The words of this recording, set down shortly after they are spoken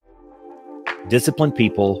disciplined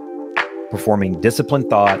people performing disciplined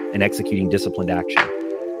thought and executing disciplined action.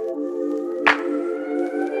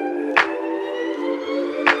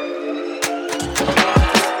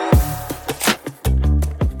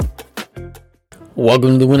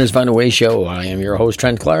 Welcome to the Winners Find a Way show. I am your host,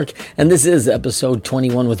 Trent Clark, and this is episode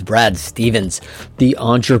 21 with Brad Stevens, the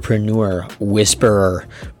entrepreneur whisperer.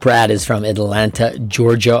 Brad is from Atlanta,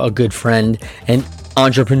 Georgia, a good friend and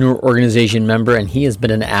entrepreneur organization member, and he has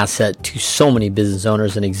been an asset to so many business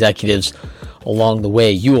owners and executives along the way.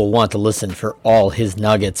 You will want to listen for all his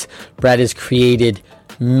nuggets. Brad has created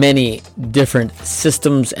many different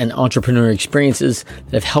systems and entrepreneur experiences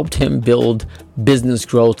that have helped him build business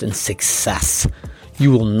growth and success.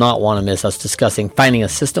 You will not want to miss us discussing finding a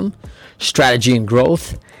system, strategy and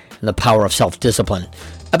growth, and the power of self-discipline.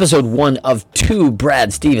 Episode 1 of 2,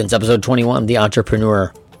 Brad Stevens. Episode 21, The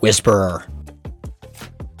Entrepreneur Whisperer.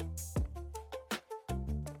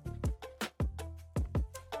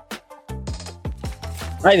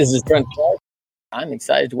 Hi, this is Trent Clark. I'm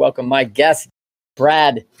excited to welcome my guest,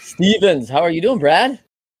 Brad Stevens. How are you doing, Brad?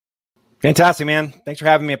 Fantastic, man. Thanks for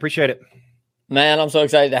having me. I appreciate it. Man, I'm so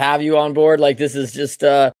excited to have you on board. Like, this is just,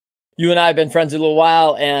 you and I have been friends a little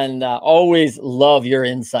while and always love your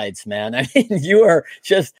insights, man. I mean, you're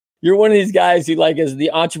one of these guys who is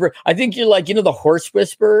the entrepreneur. I think you're like, the horse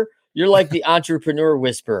whisperer. You're like the entrepreneur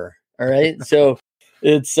whisperer. All right. So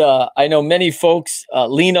it's, I know many folks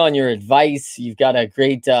lean on your advice. You've got a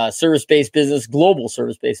great service-based business, global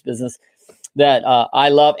service-based business that I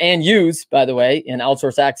love and use, by the way, in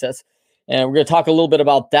Outsource Access. And we're going to talk a little bit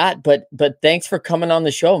about that, but thanks for coming on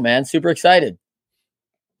the show, man. Super excited.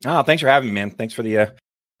 Oh, thanks for having me, man. Thanks for the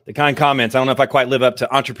kind comments. I don't know if I quite live up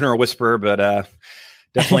to entrepreneur whisperer, but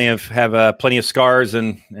definitely have plenty of scars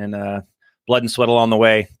and blood and sweat along the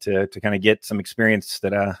way to kind of get some experience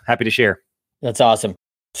that happy to share. That's awesome.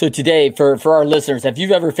 So today, for our listeners, if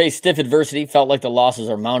you've ever faced stiff adversity, felt like the losses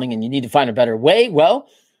are mounting and you need to find a better way, well,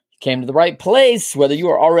 came to the right place. Whether you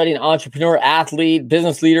are already an entrepreneur, athlete,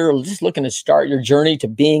 business leader, or just looking to start your journey to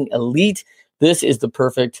being elite, this is the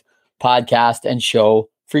perfect podcast and show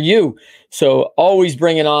for you. So always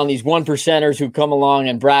bringing on these 1%ers who come along,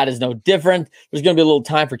 and Brad is no different. There's going to be a little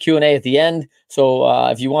time for Q&A at the end. So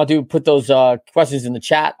if you want to put those questions in the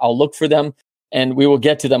chat, I'll look for them and we will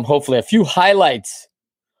get to them. Hopefully a few highlights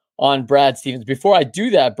on Brad Stevens. Before I do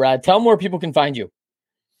that, Brad, tell them where people can find you.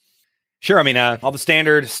 Sure. I mean, all the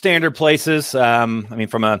standard places. I mean,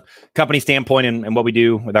 from a company standpoint and what we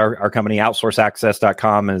do with our company,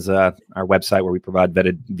 outsourceaccess.com is our website where we provide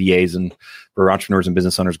vetted VAs and for entrepreneurs and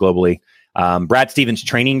business owners globally.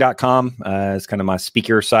 BradStevensTraining.com is kind of my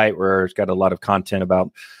speaker site where it's got a lot of content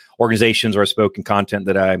about organizations or spoken content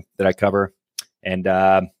that I cover. And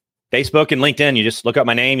Facebook and LinkedIn, you just look up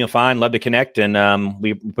my name, you'll find, love to connect. And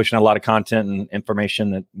we're pushing out a lot of content and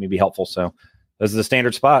information that may be helpful. So those are the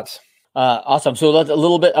standard spots. Awesome. So that's a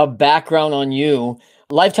little bit of background on you.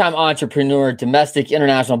 Lifetime entrepreneur, domestic,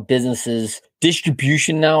 international businesses,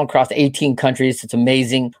 distribution now across 18 countries. It's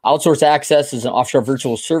amazing. Outsource Access is an offshore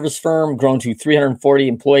virtual service firm grown to 340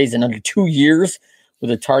 employees in under 2 years with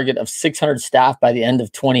a target of 600 staff by the end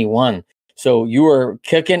of 21. So you are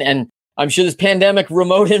kicking, and I'm sure this pandemic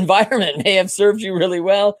remote environment may have served you really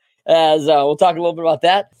well, as we'll talk a little bit about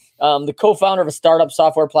that. The co-founder of a startup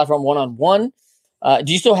software platform, 1On1.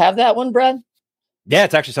 Do you still have that one, Brad? Yeah,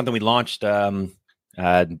 it's actually something we launched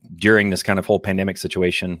during this kind of whole pandemic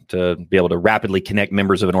situation to be able to rapidly connect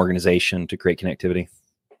members of an organization to create connectivity.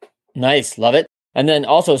 Nice. Love it. And then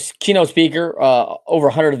also keynote speaker, over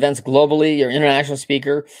 100 events globally. You're an international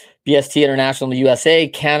speaker, BST International in the USA,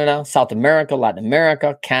 Canada, South America, Latin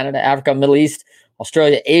America, Canada, Africa, Middle East,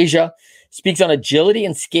 Australia, Asia. Speaks on agility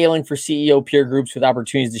and scaling for CEO peer groups with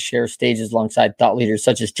opportunities to share stages alongside thought leaders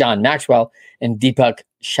such as John Maxwell and Deepak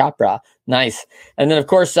Chopra. Nice. And then, of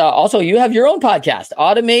course, also you have your own podcast,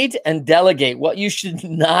 Automate and Delegate, What You Should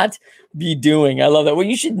Not Be Doing. I love that. What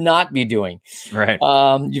you should not be doing. Right.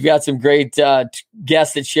 You've got some great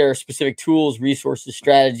guests that share specific tools, resources,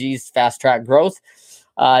 strategies, fast-track growth.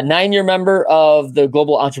 9-year member of the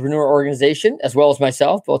Global Entrepreneur Organization, as well as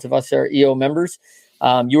myself. Both of us are EO members.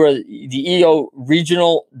 You are the EO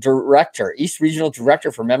Regional Director, East Regional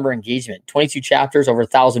Director for Member Engagement. 22 chapters, over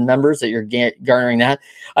 1,000 members that you're garnering that.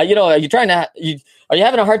 Are you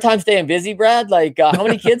having a hard time staying busy, Brad? Like, how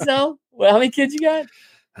many kids now? How many kids you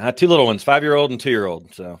got? 2 little ones, 5-year-old and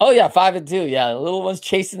 2-year-old. So. Oh yeah, 5 and 2. Yeah, the little ones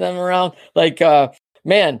chasing them around. Like,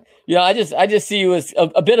 man, I just see you as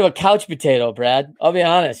a bit of a couch potato, Brad. I'll be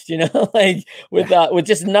honest. Like with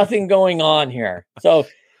just nothing going on here. So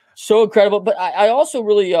incredible. But I also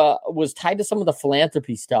really was tied to some of the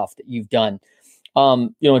philanthropy stuff that you've done.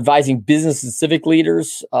 advising business and civic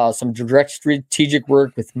leaders, some direct strategic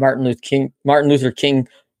work with Martin Luther King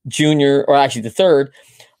Jr., or actually the third,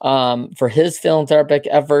 for his philanthropic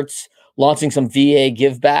efforts, launching some VA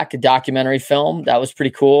Give Back, a documentary film that was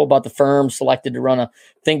pretty cool about the firm selected to run a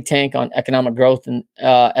think tank on economic growth and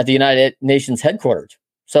at the United Nations headquarters.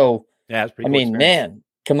 So, yeah, it's pretty cool experience. Man,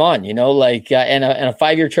 come on, and a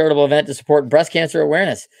 5-year charitable event to support breast cancer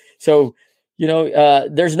awareness. So,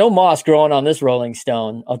 there's no moss growing on this Rolling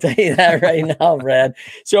Stone. I'll tell you that right now, Brad.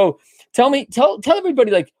 So tell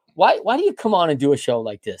everybody, like, why do you come on and do a show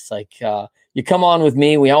like this? Like, you come on with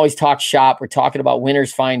me. We always talk shop. We're talking about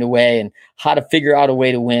winners find a way and how to figure out a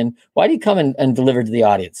way to win. Why do you come and deliver to the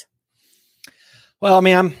audience? Well, I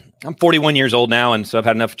mean, I'm 41 years old now, and so I've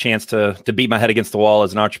had enough chance to beat my head against the wall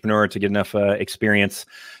as an entrepreneur, to get enough experience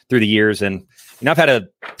through the years. And I've had a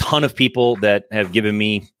ton of people that have given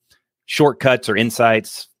me shortcuts or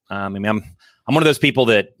insights. I'm one of those people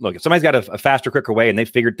that, look, if somebody's got a faster, quicker way and they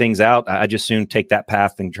figured things out, I just soon take that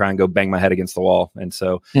path and try and go bang my head against the wall. And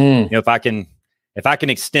so, if I can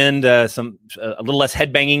extend a little less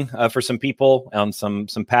head banging for some people on some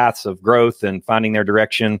paths of growth and finding their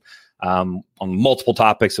direction on multiple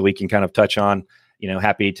topics that we can kind of touch on,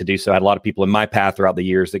 happy to do so. I had a lot of people in my path throughout the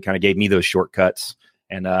years that kind of gave me those shortcuts,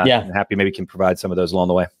 and I'm happy maybe can provide some of those along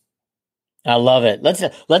the way. I love it.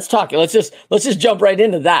 Let's talk. Let's just jump right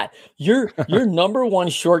into that. Your number one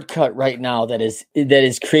shortcut right now that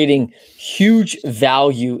is creating huge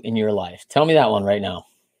value in your life. Tell me that one right now.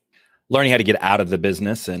 Learning how to get out of the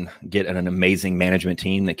business and get an amazing management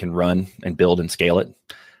team that can run and build and scale it.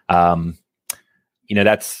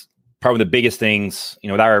 That's probably the biggest things,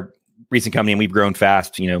 with our recent company, and we've grown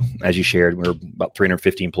fast, as you shared, we're about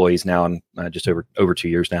 350 employees now and just over 2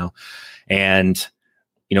 years now. And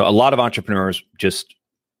a lot of entrepreneurs just,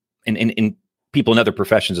 and people in other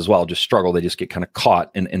professions as well, just struggle. They just get kind of caught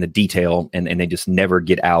in the detail and they just never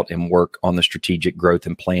get out and work on the strategic growth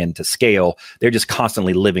and plan to scale. They're just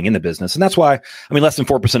constantly living in the business. And that's why, less than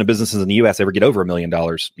 4% of businesses in the US ever get over $1 million,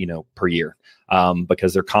 per year,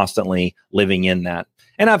 because they're constantly living in that.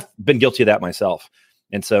 And I've been guilty of that myself.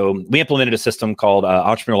 And so we implemented a system called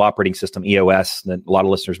Entrepreneurial Operating System, EOS, that a lot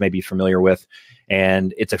of listeners may be familiar with.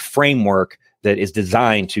 And it's a framework that is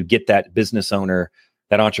designed to get that business owner,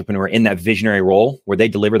 that entrepreneur, in that visionary role where they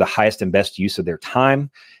deliver the highest and best use of their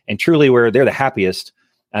time, and truly where they're the happiest,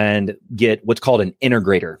 and get what's called an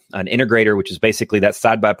integrator. An integrator, which is basically that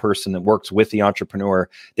side-by person that works with the entrepreneur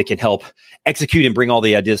that can help execute and bring all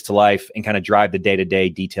the ideas to life and kind of drive the day-to-day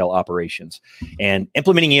detail operations. And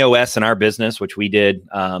implementing EOS in our business, which we did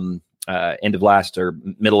end of last or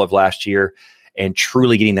middle of last year, and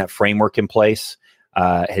truly getting that framework in place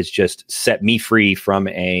has just set me free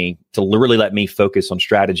to really let me focus on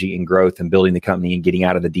strategy and growth and building the company and getting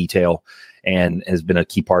out of the detail, and has been a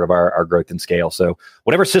key part of our growth and scale. So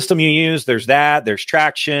whatever system you use, there's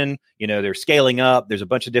traction, there's scaling up, there's a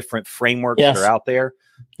bunch of different frameworks that are out there.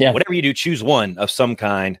 Yeah. Whatever you do, choose one of some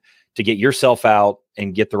kind to get yourself out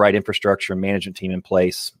and get the right infrastructure and management team in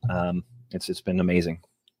place. It's been amazing.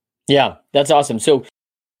 Yeah, that's awesome. So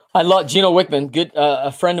I love Gino Wickman, good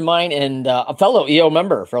a friend of mine and a fellow EO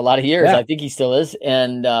member for a lot of years. Yeah. I think he still is.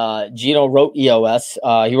 And Gino wrote EOS.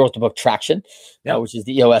 He wrote the book Traction, which is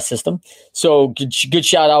the EOS system. So good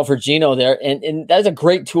shout out for Gino there. And that's a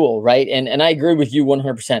great tool, right? And I agree with you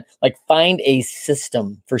 100%. Like, find a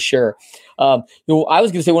system for sure. I was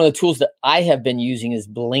going to say one of the tools that I have been using is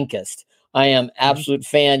Blinkist. I am absolute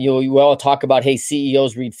fan. You all talk about, hey,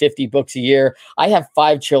 CEOs read 50 books a year. I have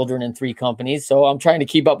 5 children and 3 companies, so I'm trying to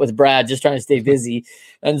keep up with Brad, just trying to stay busy.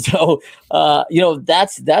 And so,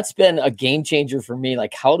 that's been a game changer for me.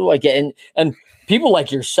 Like, how do I get in? And people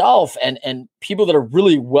like yourself and people that are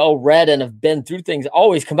really well read and have been through things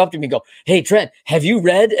always come up to me and go, hey, Trent, have you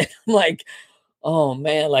read? And I'm like, oh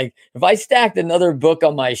man, like if I stacked another book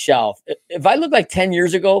on my shelf, if I look like 10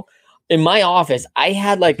 years ago, in my office, I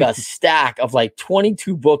had like a stack of like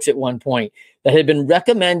 22 books at one point that had been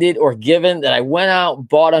recommended or given that I went out,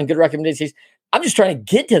 bought on good recommendations. I'm just trying to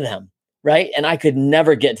get to them, right? And I could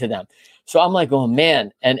never get to them. So I'm like, oh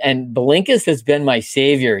man. And Blinkist has been my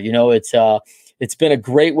savior. It's been a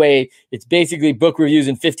great way. It's basically book reviews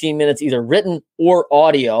in 15 minutes, either written or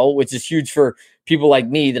audio, which is huge for people like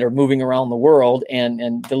me that are moving around the world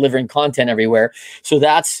and delivering content everywhere. So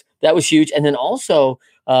that was huge. And then also,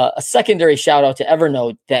 a secondary shout out to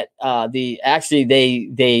Evernote that they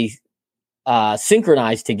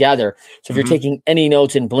synchronize together. So if you're taking any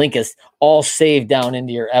notes in Blinkist, all saved down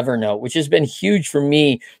into your Evernote, which has been huge for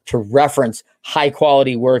me to reference high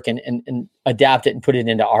quality work and adapt it and put it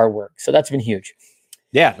into our work. So that's been huge.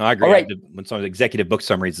 Yeah, no, I agree. All right. When some executive book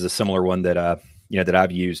summaries is a similar one that that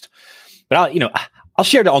I've used. But I'll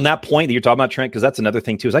share on that point that you're talking about, Trent, because that's another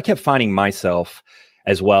thing too, is I kept finding myself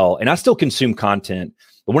as well. And I still consume content.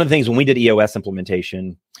 But one of the things when we did EOS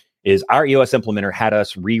implementation is our EOS implementer had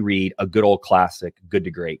us reread a good old classic, Good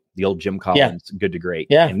to Great, the old Jim Collins, Good to Great.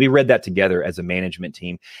 Yeah. And we read that together as a management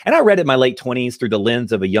team. And I read it in my late 20s through the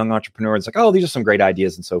lens of a young entrepreneur. It's like, oh, these are some great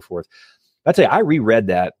ideas and so forth. I'd say I reread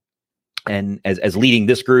that. And as leading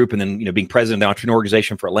this group and then, being president of the entrepreneur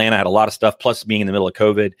organization for Atlanta, I had a lot of stuff, plus being in the middle of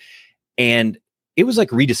COVID. And it was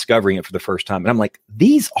like rediscovering it for the first time. And I'm like,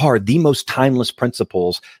 these are the most timeless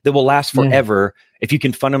principles that will last forever if you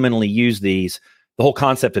can fundamentally use these. The whole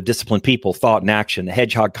concept of disciplined people, thought and action, the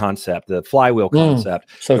hedgehog concept, the flywheel concept,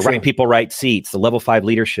 the right people, right seats, the level 5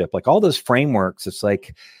 leadership, like all those frameworks. It's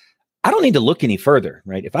like, I don't need to look any further,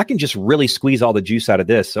 right? If I can just really squeeze all the juice out of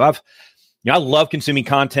this. So I love consuming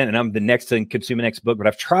content and I'm the next to consume the next book, but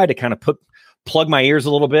I've tried to kind of plug my ears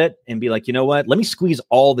a little bit and be like, you know what, let me squeeze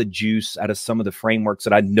all the juice out of some of the frameworks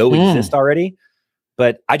that I know exist already.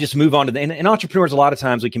 But I just move on to and entrepreneurs, a lot of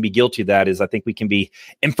times we can be guilty of that. Is I think we can be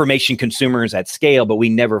information consumers at scale, but we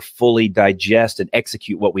never fully digest and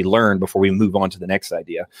execute what we learn before we move on to the next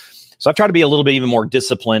idea. So I've tried to be a little bit even more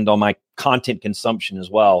disciplined on my content consumption as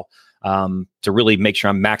well, to really make sure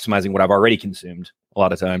I'm maximizing what I've already consumed a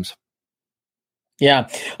lot of times. Yeah.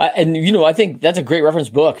 And, I think that's a great reference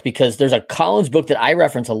book because there's a Collins book that I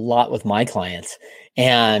reference a lot with my clients,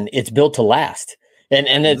 and it's Built to Last.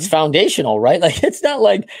 And it's foundational, right? Like, it's not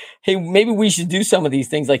like, hey, maybe we should do some of these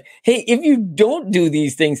things. Like, hey, if you don't do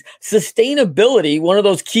these things, sustainability, one of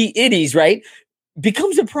those key iddies, right,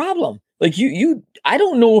 becomes a problem. Like I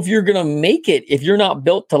don't know if you're going to make it if you're not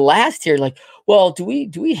built to last here. Like, well, do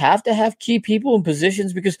we have to have key people in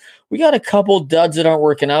positions because we got a couple duds that aren't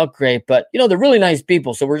working out great, but they're really nice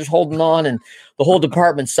people. So we're just holding on and the whole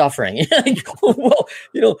department's suffering. Well,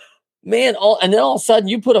 man, and then all of a sudden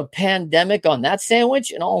you put a pandemic on that sandwich,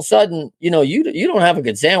 and all of a sudden, you don't have a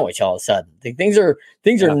good sandwich. All of a sudden, things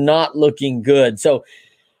are not looking good. So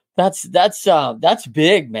that's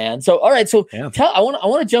big, man. So all right, so I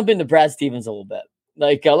want to jump into Brad Stevens a little bit.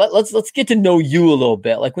 Like let's get to know you a little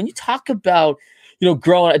bit. Like when you talk about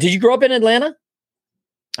growing, did you grow up in Atlanta?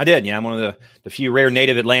 I did. Yeah, I'm one of the few rare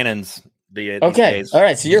native Atlantans. Okay. All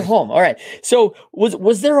right. So you're home. All right. So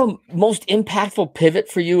was there a most impactful pivot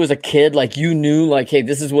for you as a kid? Like you knew like, hey,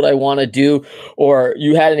 this is what I want to do. Or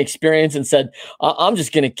you had an experience and said, I'm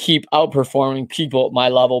just going to keep outperforming people at my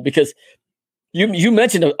level, because you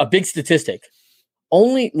mentioned a big statistic.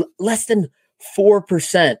 Only less than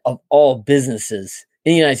 4% of all businesses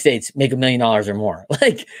in the United States make $1 million or more.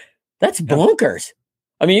 Like that's bonkers.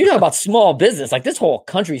 I mean, you talk about small business, like this whole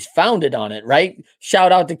country's founded on it, right?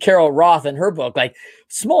 Shout out to Carol Roth and her book, like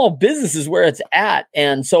small business is where it's at.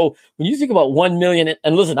 And so when you think about 1 million,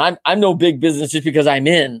 and listen, I'm no big business just because I'm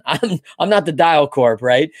not the Dial Corp,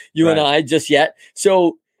 right? You and I just yet.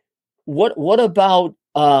 So what about,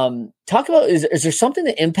 talk about, is there something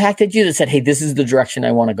that impacted you that said, hey, this is the direction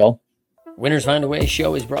I want to go? Winners Find a Way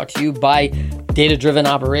show is brought to you by Data-Driven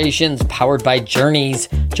Operations, powered by Journeys.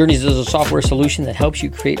 Journeys is a software solution that helps you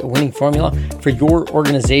create a winning formula for your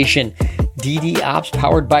organization. DD Ops,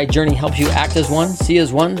 powered by Journey, helps you act as one, see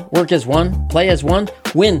as one, work as one, play as one,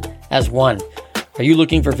 win as one. Are you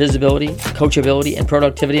looking for visibility, coachability, and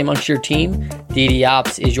productivity amongst your team? DD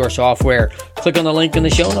Ops is your software. Click on the link in the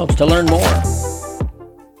show notes to learn more.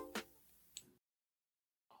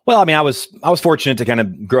 Well, I mean, I was fortunate to kind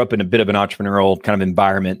of grow up in a bit of an entrepreneurial kind of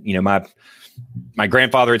environment. My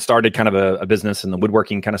grandfather had started kind of a business in the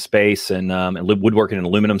woodworking kind of space and woodworking and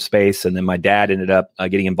aluminum space. And then my dad ended up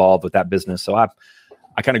getting involved with that business. So I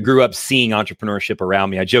kind of grew up seeing entrepreneurship around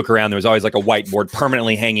me. I joke around. There was always like a whiteboard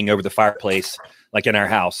permanently hanging over the fireplace, like in our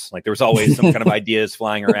house. Like there was always some kind of ideas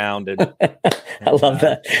flying around. And I love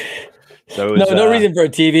that. So it was, no reason for a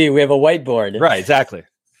TV. We have a whiteboard. Right. Exactly.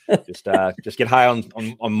 Just get high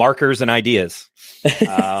on markers and ideas.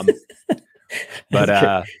 But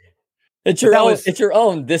it's your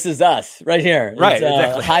own. This is us right here. Right. It's,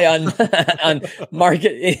 exactly. High on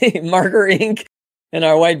marker ink and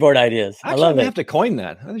our whiteboard ideas. Actually, I love it. I have to coin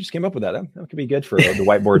that. I just came up with that. That could be good for the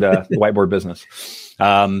whiteboard, the whiteboard business.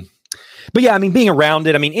 But yeah, I mean, being around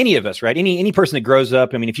it, I mean, any of us, right? Any person that grows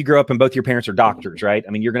up, I mean, if you grow up and both your parents are doctors, right?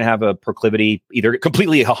 I mean, you're going to have a proclivity either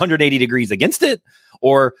completely 180 degrees against it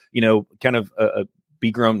or, kind of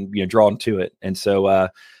be grown, drawn to it. And so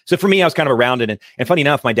for me, I was kind of around it. And funny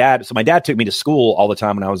enough, my dad took me to school all the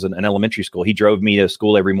time when I was in elementary school. He drove me to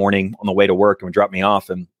school every morning on the way to work and would drop me off.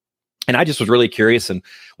 And And I just was really curious, and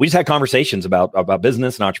we just had conversations about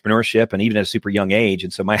business and entrepreneurship, and even at a super young age.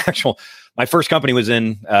 And so my first company was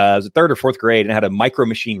in was third or fourth grade, and had a micro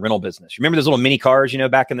machine rental business. You remember those little mini cars,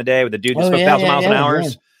 back in the day with the dude that spoke 1,000 miles an hour?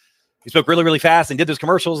 He spoke really, really fast and did those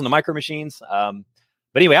commercials and the micro machines.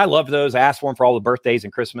 But anyway, I loved those. I asked for them for all the birthdays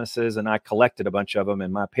and Christmases, and I collected a bunch of them.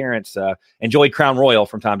 And my parents enjoyed Crown Royal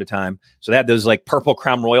from time to time. So they had those like purple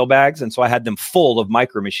Crown Royal bags. And so I had them full of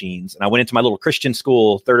micro machines. And I went into my little Christian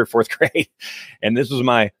school, third or fourth grade. And this was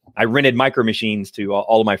I rented micro machines to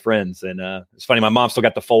all of my friends. And it's funny, my mom still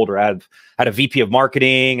got the folder. I had a VP of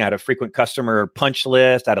marketing. I had a frequent customer punch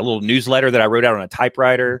list. I had a little newsletter that I wrote out on a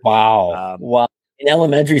typewriter. Wow. Wow. In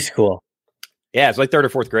elementary school. Yeah, it's like third or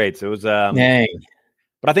fourth grade. So it was, dang.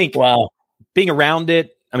 But I think being around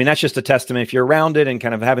it, I mean, that's just a testament. If you're around it and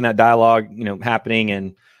kind of having that dialogue, happening.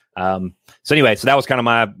 And so anyway, so that was kind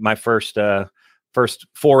of my first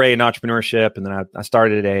foray in entrepreneurship. And then I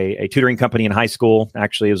started a tutoring company in high school.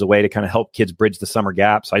 Actually, it was a way to kind of help kids bridge the summer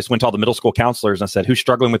gap. So I just went to all the middle school counselors and I said, who's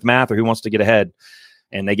struggling with math or who wants to get ahead?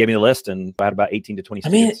 And they gave me the list, and I had about 18 to 20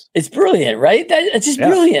 students. I mean, it's brilliant, right? It's just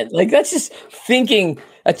brilliant. Like that's just thinking,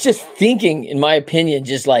 in my opinion,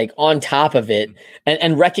 just like on top of it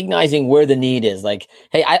and recognizing where the need is. Like,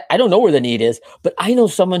 hey, I don't know where the need is, but I know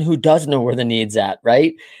someone who does know where the need's at,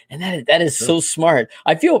 right? And that is so smart.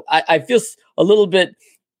 I feel a little bit,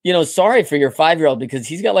 sorry for your 5-year-old because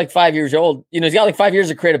he's got like 5 years old. He's got like 5 years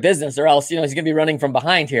to create a business, or else, he's gonna be running from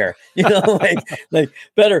behind here. like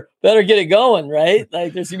better get it going, right?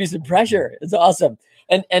 Like there's gonna be some pressure. It's awesome.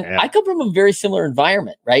 And I come from a very similar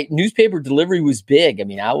environment, right? Newspaper delivery was big. I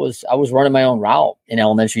mean, I was running my own route in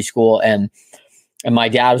elementary school, and my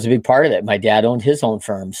dad was a big part of it. My dad owned his own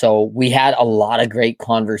firm, so we had a lot of great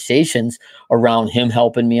conversations around him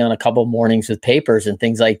helping me on a couple of mornings with papers and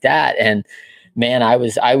things like that. And man, I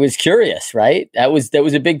was curious, right? That was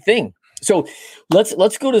a big thing. So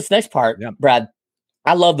let's go to this next part, Brad.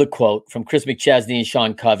 I love the quote from Chris McChesney and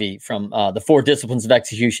Sean Covey from the 4 Disciplines of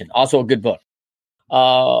Execution. Also a good book.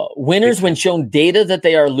 Winners, when shown data that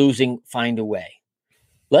they are losing, find a way.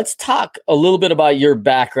 Let's talk a little bit about your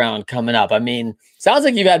background coming up. I mean, sounds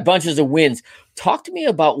like you've had bunches of wins. Talk to me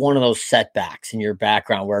about one of those setbacks in your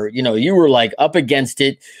background where, you were like up against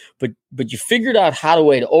it, but you figured out how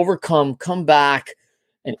to overcome, come back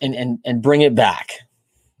and bring it back.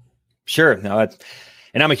 Sure. No,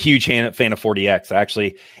 and I'm a huge fan of 40X.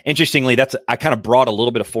 Actually, interestingly, I kind of brought a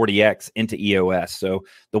little bit of 40X into EOS. So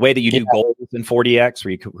the way that you do goals in 40X,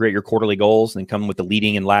 where you create your quarterly goals and then come with the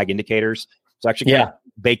leading and lag indicators. So actually kind of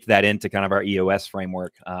baked that into kind of our EOS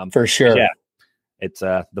framework. For sure. Yeah. It's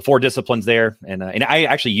the 4 disciplines there. And I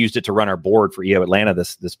actually used it to run our board for EO Atlanta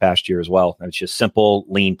this past year as well. It's just simple,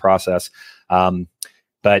 lean process.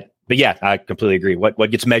 But yeah, I completely agree.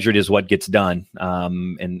 What gets measured is what gets done.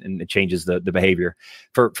 And it changes the behavior.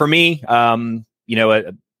 For me, a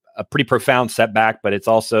pretty profound setback, but it's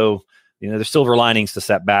also, there's silver linings to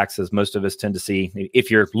setbacks, as most of us tend to see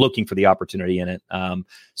if you're looking for the opportunity in it.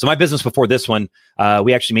 So my business before this one,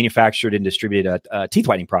 we actually manufactured and distributed teeth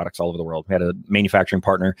whitening products all over the world. We had a manufacturing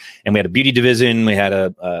partner, and we had a beauty division. We had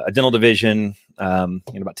a dental division,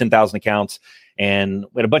 about 10,000 accounts, and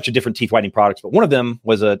we had a bunch of different teeth whitening products. But one of them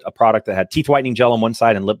was a product that had teeth whitening gel on one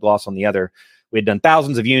side and lip gloss on the other. We had done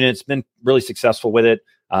thousands of units, been really successful with it.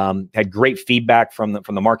 Had great feedback from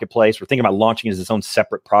the marketplace. We're thinking about launching it as its own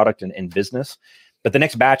separate product and business. But the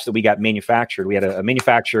next batch that we got manufactured, we had a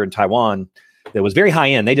manufacturer in Taiwan that was very high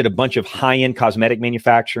end. They did a bunch of high end cosmetic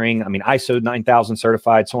manufacturing. I mean, ISO 9000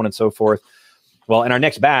 certified, so on and so forth. Well, in our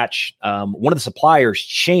next batch, one of the suppliers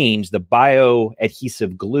changed the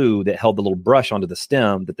bioadhesive glue that held the little brush onto the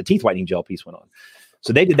stem that the teeth whitening gel piece went on.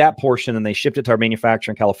 So they did that portion, and they shipped it to our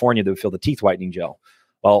manufacturer in California that would fill the teeth whitening gel.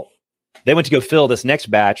 Well, they went to go fill this next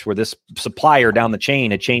batch where this supplier down the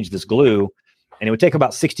chain had changed this glue, and it would take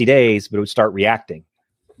about 60 days, but it would start reacting,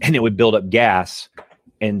 and it would build up gas,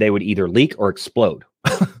 and they would either leak or explode.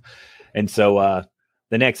 And so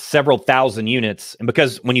the next several thousand units, and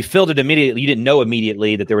because when you filled it immediately, you didn't know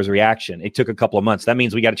immediately that there was a reaction. It took a couple of months. That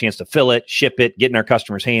means we got a chance to fill it, ship it, get in our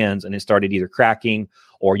customers' hands, and it started either cracking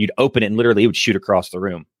or you'd open it and literally it would shoot across the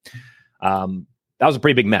room. That was a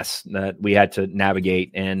pretty big mess that we had to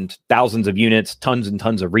navigate, and thousands of units, tons and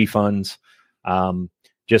tons of refunds,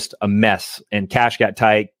 just a mess. And cash got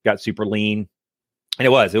tight, got super lean. And it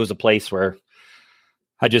was a place where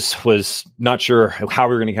I just was not sure how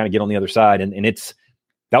we were going to kind of get on the other side. And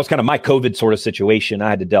that was kind of my COVID sort of situation I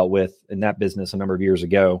had to deal with in that business a number of years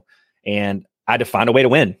ago. And I had to find a way to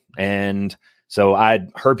win. And so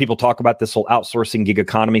I'd heard people talk about this whole outsourcing gig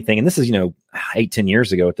economy thing. And this is, 8-10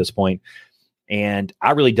 years ago at this point. And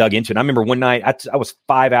I really dug into it. I remember one night I was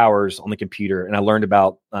 5 hours on the computer and I learned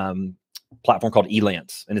about platform called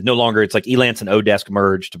Elance, and it's like Elance and Odesk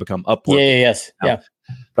merged to become Upwork. Yeah.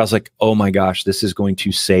 But I was like, oh my gosh, this is going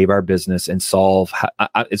to save our business and solve.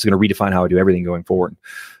 It's going to redefine how I do everything going forward.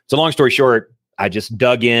 So long story short, I just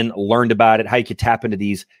dug in, learned about it, how you could tap into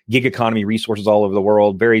these gig economy resources all over the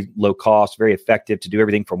world, very low cost, very effective to do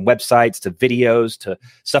everything from websites to videos to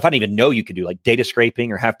stuff I didn't even know you could do, like data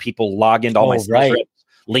scraping or have people log into all my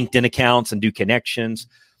LinkedIn accounts and do connections.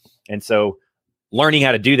 And so learning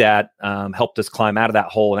how to do that helped us climb out of that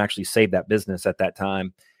hole and actually save that business at that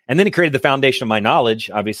time. And then it created the foundation of my knowledge,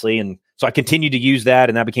 obviously. And so I continued to use that,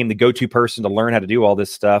 and that became the go-to person to learn how to do all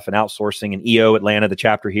this stuff and outsourcing and EO Atlanta, the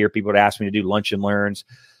chapter here. People would ask me to do lunch and learns.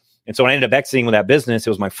 And so when I ended up exiting with that business, it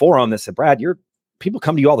was my forum that said, Brad, people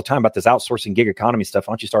come to you all the time about this outsourcing gig economy stuff.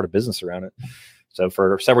 Why don't you start a business around it? So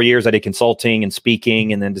for several years, I did consulting and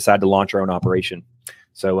speaking, and then decided to launch our own operation.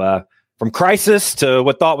 So from crisis to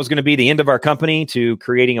what thought was going to be the end of our company to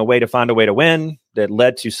creating a way to find a way to win that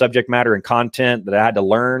led to subject matter and content that I had to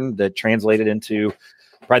learn that translated into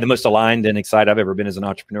probably the most aligned and excited I've ever been as an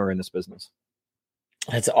entrepreneur in this business.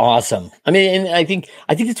 That's awesome. I mean, and I think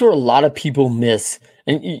that's where a lot of people miss.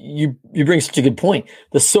 And you bring such a good point.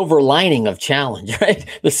 The silver lining of challenge, right?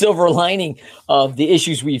 The silver lining of the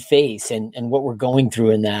issues we face and what we're going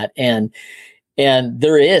through in that. And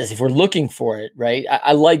there is, if we're looking for it, right?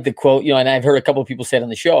 I like the quote, and I've heard a couple of people say it on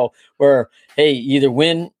the show where, hey, you either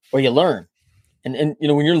win or you learn. And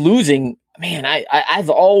when you're losing, man, I've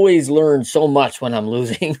always learned so much when I'm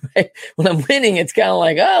losing, right? When I'm winning, it's kind of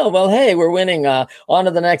like, oh, well, hey, we're winning, on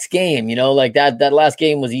to the next game, like that last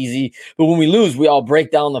game was easy. But when we lose, we all break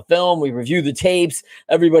down the film, we review the tapes,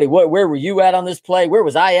 everybody, where were you at on this play? Where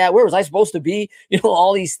was I at? Where was I supposed to be?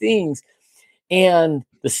 All these things. And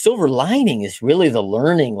the silver lining is really the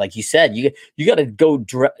learning. Like you said, you got to go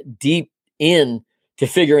deep in to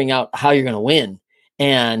figuring out how you're going to win.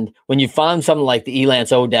 And when you find something like the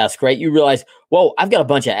Elance Odesk, right, you realize, whoa, I've got a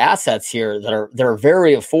bunch of assets here that are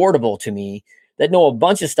very affordable to me, that know a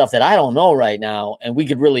bunch of stuff that I don't know right now, and we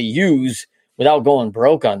could really use without going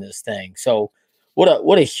broke on this thing. So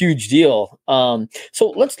what a huge deal. So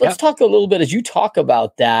let's talk a little bit as you talk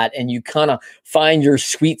about that and you kind of find your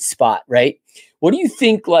sweet spot, right? What do you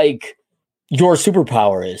think like your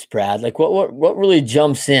superpower is, Brad? Like what really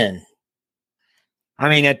jumps in? I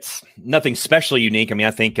mean, it's nothing specially unique. I mean,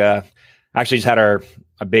 I think I actually just had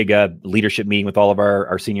a big leadership meeting with all of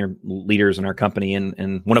our senior leaders in our company.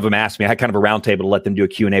 And one of them asked me, I had kind of a roundtable to let them do a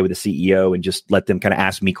Q&A with the CEO and just let them kind of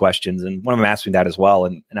ask me questions. And one of them asked me that as well.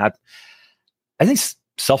 And I think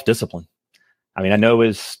self-discipline. I mean, I know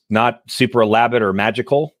is not super elaborate or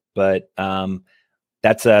magical, but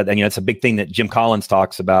that's a big thing that Jim Collins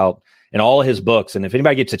talks about in all of his books. And if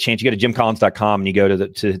anybody gets a chance, you go to jimcollins.com and you go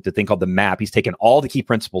to the thing called the map. He's taken all the key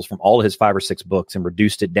principles from all of his 5 or 6 books and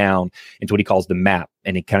reduced it down into what he calls the map.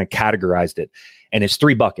 And he kind of categorized it. And it's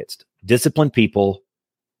 3 buckets: disciplined people,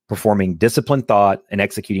 performing disciplined thought, and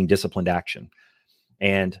executing disciplined action.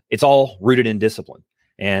 And it's all rooted in discipline.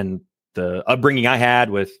 And the upbringing I had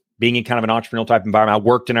with being in kind of an entrepreneurial type environment, I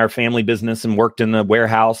worked in our family business and worked in the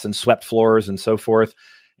warehouse and swept floors and so forth.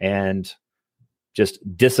 And just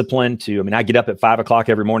discipline I get up at 5 o'clock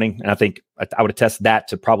every morning. And I think I would attest that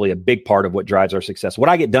to probably a big part of what drives our success. What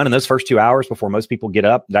I get done in those first 2 hours before most people get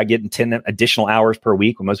up, that I get in 10 additional hours per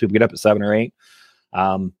week when most people get up at 7 or 8,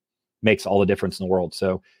 makes all the difference in the world.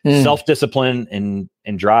 So self-discipline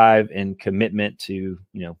and drive and commitment to,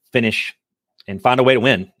 finish and find a way to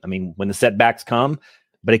win. I mean, when the setbacks come,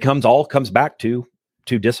 but it comes back to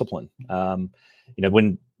discipline.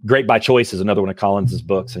 When Great by Choice is another one of Collins's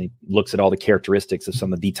books, and he looks at all the characteristics of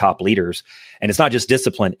some of the top leaders. And it's not just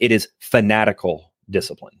discipline; it is fanatical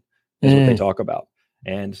discipline, is what they talk about.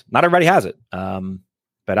 And not everybody has it,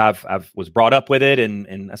 but I've was brought up with it,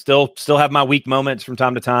 and I still have my weak moments from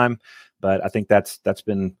time to time. But I think that's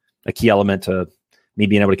been a key element to me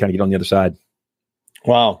being able to kind of get on the other side.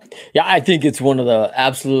 Wow. Yeah, I think it's one of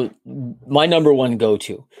the my number one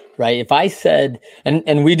go-to, right? If I said,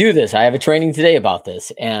 and we do this, I have a training today about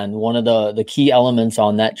this. And one of the key elements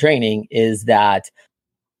on that training is that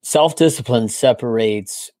self-discipline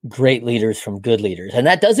separates great leaders from good leaders. And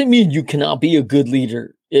that doesn't mean you cannot be a good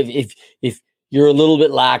leader if you're a little bit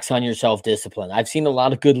lax on your self-discipline. I've seen a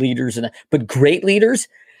lot of good leaders, but great leaders,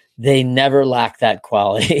 they never lack that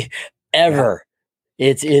quality ever.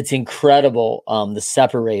 It's incredible, the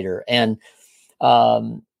separator. And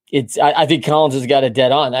I think Collins has got it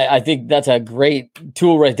dead on. I think that's a great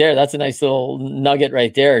tool right there. That's a nice little nugget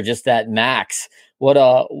right there. Just that max.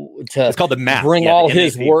 It's called the map. Bring all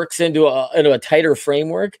his works into a tighter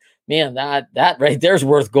framework. man, that right there's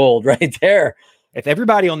worth gold right there. If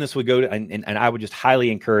everybody on this would go to, and I would just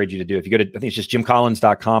highly encourage you to do, if you go to, I think it's just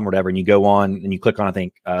jimcollins.com or whatever, and you go on and you click on, I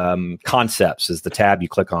think, concepts is the tab you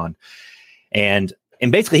click on. And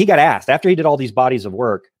basically he got asked after he did all these bodies of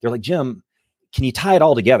work, they're like, Jim, can you tie it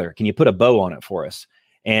all together? Can you put a bow on it for us?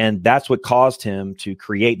 And that's what caused him to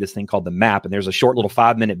create this thing called the map. And there's a short little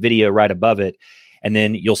 5-minute video right above it. And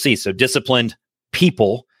then you'll see, so disciplined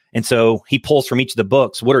people. And so he pulls from each of the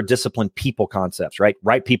books, what are disciplined people concepts, right?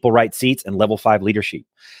 Right people, right seats, and level 5 leadership.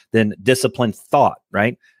 Then disciplined thought,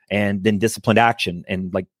 right? And then disciplined action.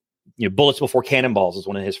 And like, bullets before cannonballs is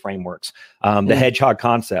one of his frameworks. The hedgehog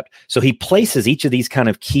concept. So he places each of these kind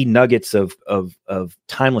of key nuggets of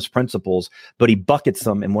timeless principles, but he buckets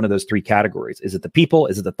them in one of those 3 categories. Is it the people?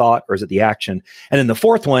 Is it the thought? Or is it the action? And then the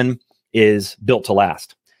 4th one is built to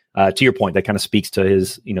last. To your point, that kind of speaks to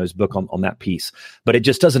his book on that piece, but it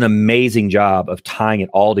just does an amazing job of tying it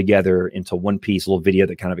all together into one piece, little video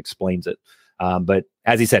that kind of explains it. But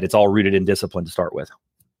as he said, it's all rooted in discipline to start with.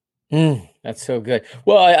 That's so good.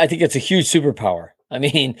 Well, I think it's a huge superpower. I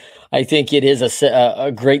mean, I think it is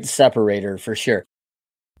a great separator for sure.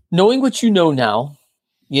 Knowing what you know now,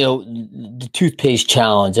 the toothpaste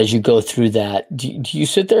challenge, as you go through that, do you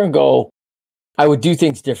sit there and go, I would do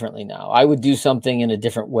things differently now. I would do something in a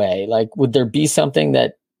different way. Like, would there be something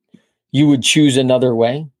that you would choose another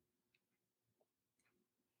way?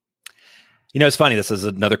 It's funny. This is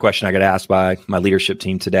another question I got asked by my leadership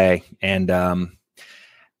team today. And,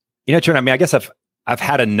 Trent, I mean, I guess I've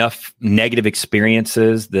had enough negative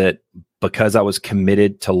experiences that because I was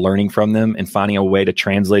committed to learning from them and finding a way to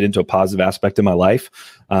translate into a positive aspect of my life,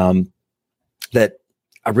 that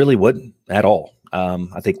I really wouldn't at all.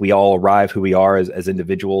 I think we all arrive who we are as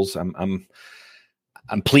individuals. I'm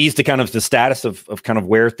pleased to kind of the status of kind of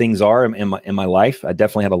where things are in my life. I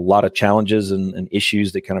definitely had a lot of challenges and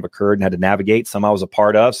issues that kind of occurred and had to navigate. Some I was a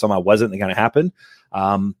part of, some I wasn't, that kind of happened.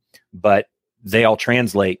 But they all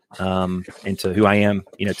translate into who I am,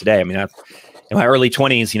 today. I mean, in my early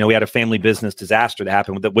 20s, we had a family business disaster that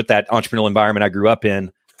happened with that entrepreneurial environment I grew up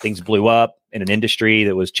in. Things blew up in an industry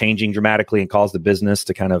that was changing dramatically and caused the business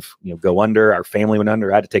to kind of, go under. Our family went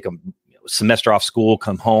under. I had to take a semester off school,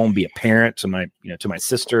 come home, be a parent to my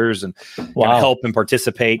sisters and kind of help and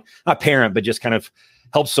participate. Not parent, but just kind of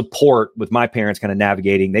help support with my parents kind of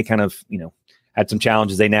navigating. They kind of, had some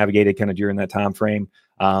challenges they navigated kind of during that time frame.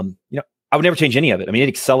 I would never change any of it. I mean, it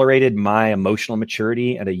accelerated my emotional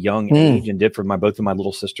maturity at a young age and did for both of my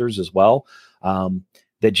little sisters as well.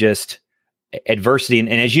 That just adversity. And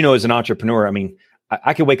as you know, as an entrepreneur, I mean,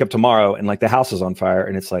 I could wake up tomorrow and like the house is on fire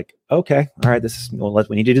and it's like, okay, all right,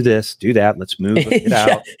 we need to do this, do that. Let's move, let's get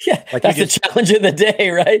out. Yeah. Like that's the challenge of the day,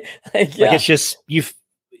 right? Like it's just,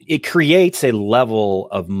 it creates a level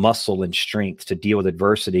of muscle and strength to deal with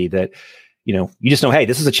adversity that, you just know, hey,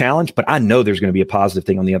 this is a challenge, but I know there's going to be a positive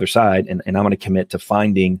thing on the other side. And I'm going to commit to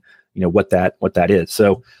finding, what that is.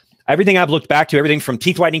 So everything I've looked back to, everything from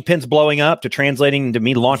teeth whitening pins blowing up to translating to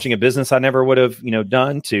me launching a business I never would have,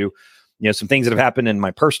 done to, some things that have happened in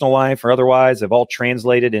my personal life or otherwise have all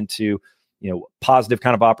translated into, positive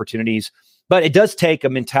kind of opportunities. But it does take a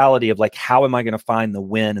mentality of like, how am I going to find the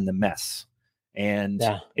win in the mess? And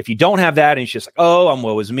if you don't have that and it's just like, oh,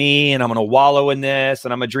 woe is me and I'm going to wallow in this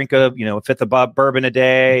and I'm going to drink a 5th of bourbon a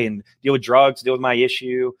day and deal with drugs, deal with my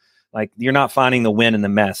issue. Like you're not finding the win in the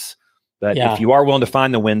mess. But if you are willing to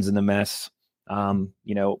find the wins in the mess,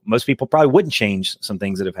 most people probably wouldn't change some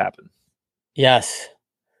things that have happened. Yes.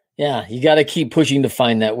 Yeah. You got to keep pushing to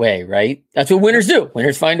find that way, right? That's what winners do.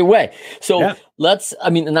 Winners find a way. So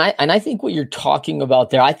I think what you're talking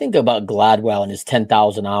about there, I think about Gladwell and his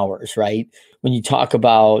 10,000 hours, right? When you talk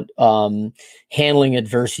about handling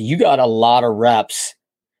adversity, you got a lot of reps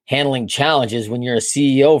handling challenges when you're a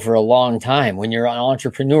CEO for a long time, when you're an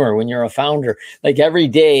entrepreneur, when you're a founder, like every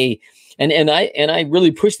day. And I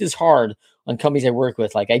really push this hard on companies I work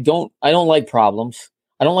with. Like I don't like problems.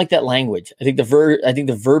 I don't like that language. I think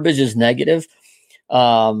the verbiage is negative.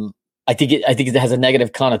 I think it has a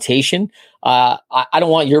negative connotation. I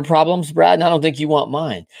don't want your problems, Brad, and I don't think you want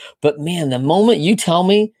mine. But man, the moment you tell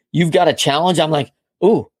me you've got a challenge, I'm like,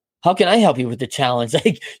 ooh, how can I help you with the challenge?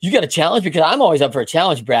 Like you got a challenge because I'm always up for a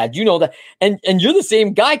challenge, Brad. You know that. And you're the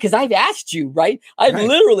same guy because I've asked you, right? I've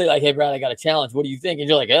literally like, hey, Brad, I got a challenge. What do you think? And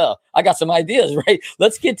you're like, oh, I got some ideas, right?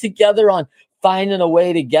 Let's get together on finding a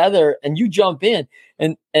way together. And you jump in.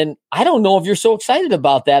 And I don't know if you're so excited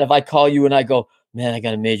about that. If I call you and I go, man, I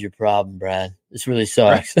got a major problem, Brad. This really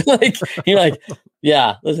sucks. Right. Like you're like,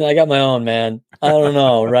 yeah, listen, I got my own, man. I don't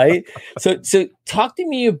know. Right. So talk to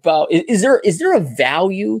me about, is there a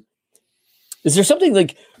value? Is there something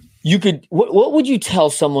like what would you tell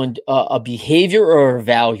someone, a behavior or a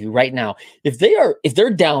value right now, if they're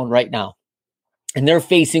down right now and they're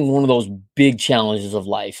facing one of those big challenges of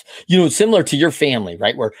life, similar to your family,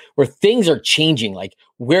 right? Where things are changing, like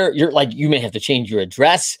where you're like, you may have to change your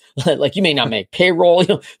address, like you may not make payroll.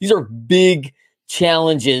 These are big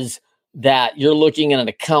challenges that you're looking at an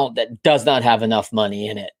account that does not have enough money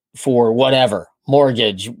in it for whatever,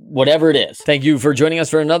 mortgage, whatever it is. Thank you for joining us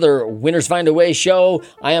for another Winners Find a Way show.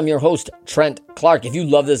 I am your host, Trent Clark. If you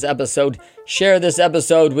love this episode, share this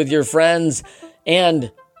episode with your friends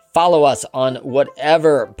and follow us on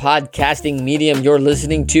whatever podcasting medium you're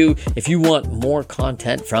listening to. If you want more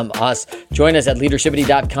content from us, join us at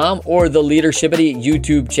leadershipity.com or the Leadershipity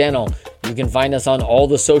YouTube channel. You can find us on all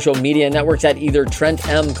the social media networks at either Trent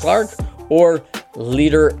M. Clark or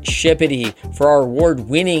Leadershipity. For our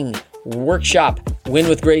award-winning workshop, Win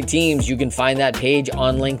with Great Teams, you can find that page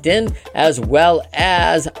on LinkedIn as well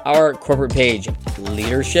as our corporate page,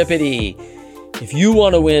 Leadershipity. If you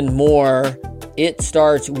want to win more, it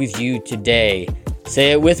starts with you today.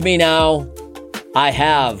 Say it with me now. I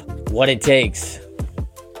have what it takes.